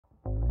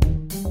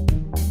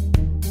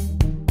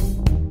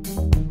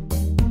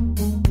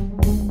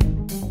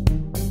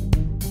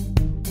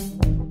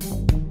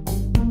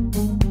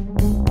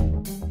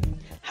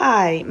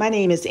Hi, my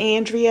name is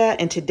Andrea,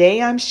 and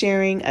today I'm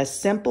sharing a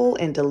simple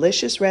and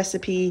delicious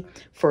recipe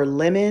for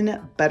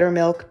lemon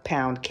buttermilk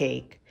pound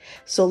cake.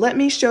 So let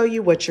me show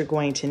you what you're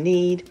going to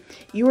need.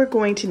 You are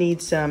going to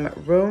need some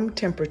room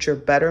temperature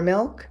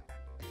buttermilk,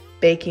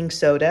 baking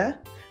soda,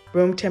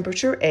 room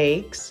temperature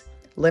eggs,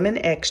 lemon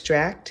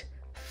extract,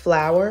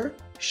 flour,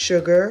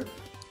 sugar,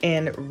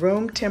 and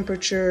room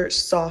temperature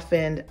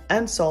softened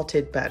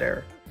unsalted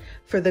butter.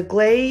 For the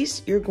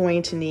glaze, you're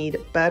going to need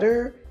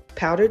butter,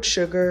 powdered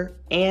sugar,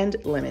 and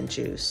lemon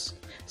juice.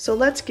 So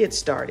let's get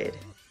started.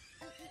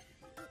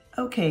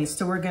 Okay,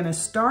 so we're gonna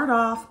start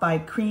off by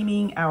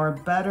creaming our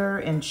butter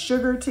and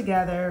sugar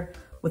together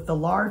with the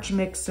large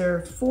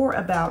mixer for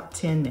about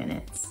 10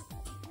 minutes.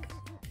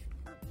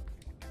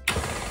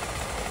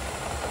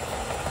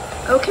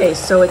 Okay,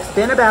 so it's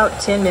been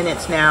about 10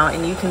 minutes now,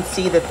 and you can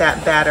see that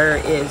that batter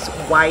is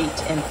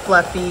white and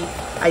fluffy.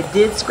 I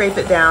did scrape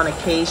it down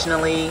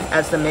occasionally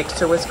as the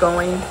mixer was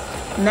going.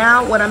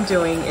 Now what I'm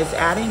doing is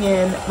adding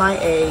in my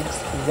eggs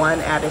one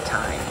at a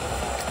time.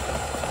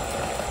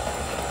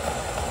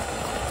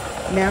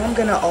 Now I'm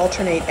going to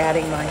alternate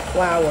adding my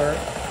flour,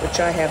 which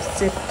I have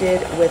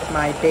sifted with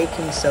my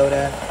baking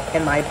soda,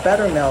 and my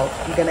buttermilk.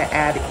 I'm going to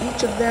add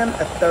each of them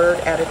a third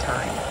at a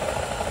time.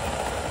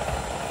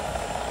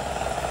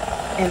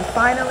 And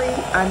finally,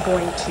 I'm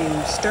going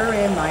to stir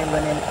in my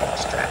lemon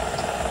extract.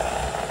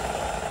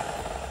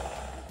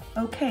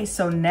 Okay,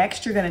 so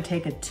next you're gonna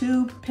take a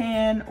tube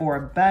pan or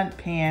a bundt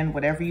pan,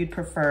 whatever you'd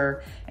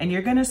prefer, and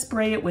you're gonna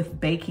spray it with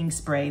baking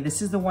spray.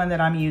 This is the one that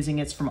I'm using,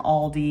 it's from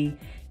Aldi.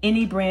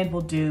 Any brand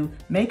will do.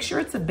 Make sure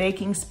it's a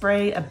baking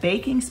spray. A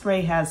baking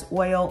spray has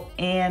oil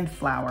and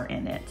flour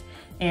in it.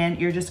 And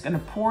you're just gonna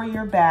pour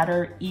your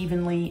batter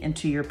evenly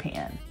into your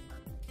pan.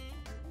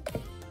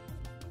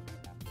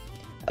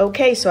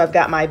 Okay, so I've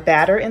got my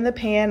batter in the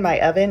pan. My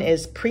oven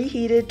is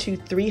preheated to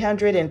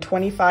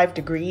 325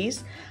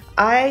 degrees.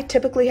 I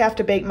typically have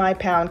to bake my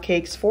pound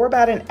cakes for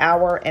about an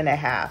hour and a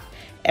half.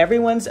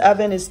 Everyone's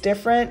oven is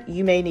different.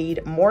 You may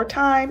need more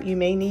time, you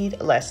may need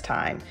less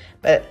time,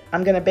 but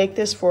I'm gonna bake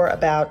this for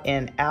about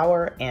an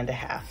hour and a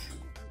half.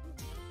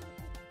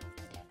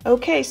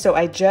 Okay, so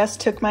I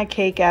just took my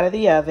cake out of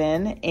the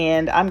oven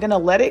and I'm gonna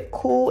let it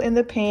cool in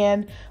the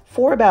pan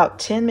for about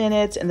 10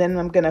 minutes, and then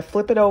I'm gonna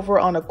flip it over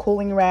on a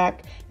cooling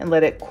rack and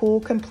let it cool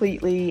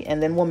completely,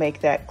 and then we'll make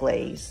that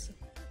glaze.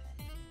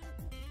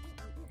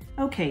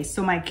 Okay,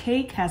 so my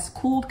cake has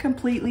cooled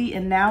completely,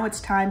 and now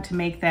it's time to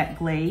make that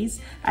glaze.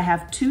 I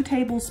have 2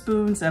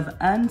 tablespoons of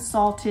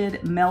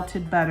unsalted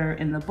melted butter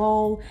in the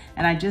bowl,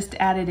 and I just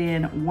added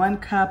in 1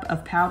 cup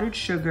of powdered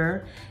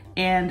sugar,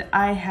 and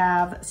I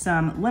have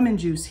some lemon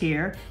juice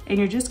here, and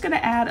you're just gonna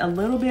add a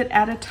little bit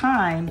at a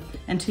time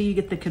until you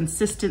get the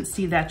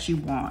consistency that you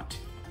want.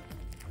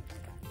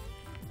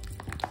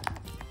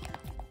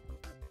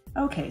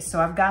 Okay,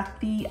 so I've got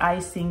the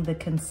icing, the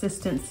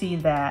consistency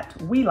that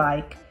we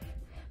like,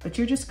 but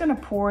you're just gonna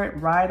pour it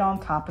right on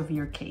top of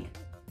your cake.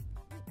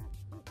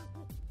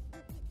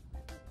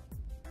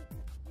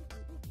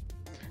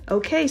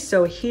 Okay,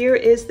 so here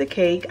is the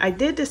cake. I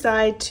did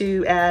decide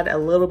to add a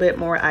little bit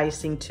more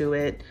icing to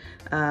it.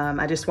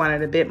 I just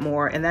wanted a bit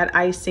more, and that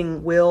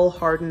icing will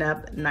harden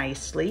up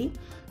nicely.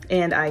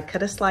 And I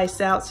cut a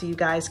slice out so you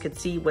guys could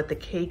see what the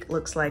cake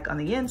looks like on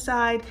the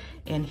inside.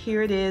 And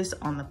here it is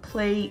on the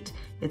plate.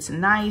 It's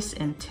nice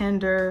and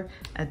tender,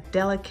 a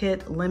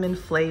delicate lemon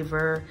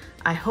flavor.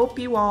 I hope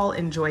you all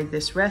enjoyed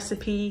this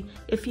recipe.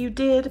 If you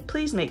did,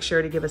 please make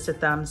sure to give us a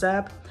thumbs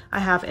up. I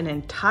have an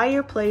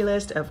entire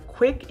playlist of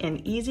quick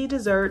and easy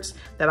desserts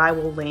that I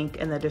will link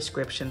in the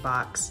description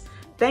box.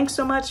 Thanks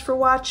so much for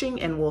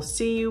watching, and we'll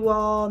see you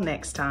all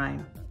next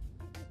time.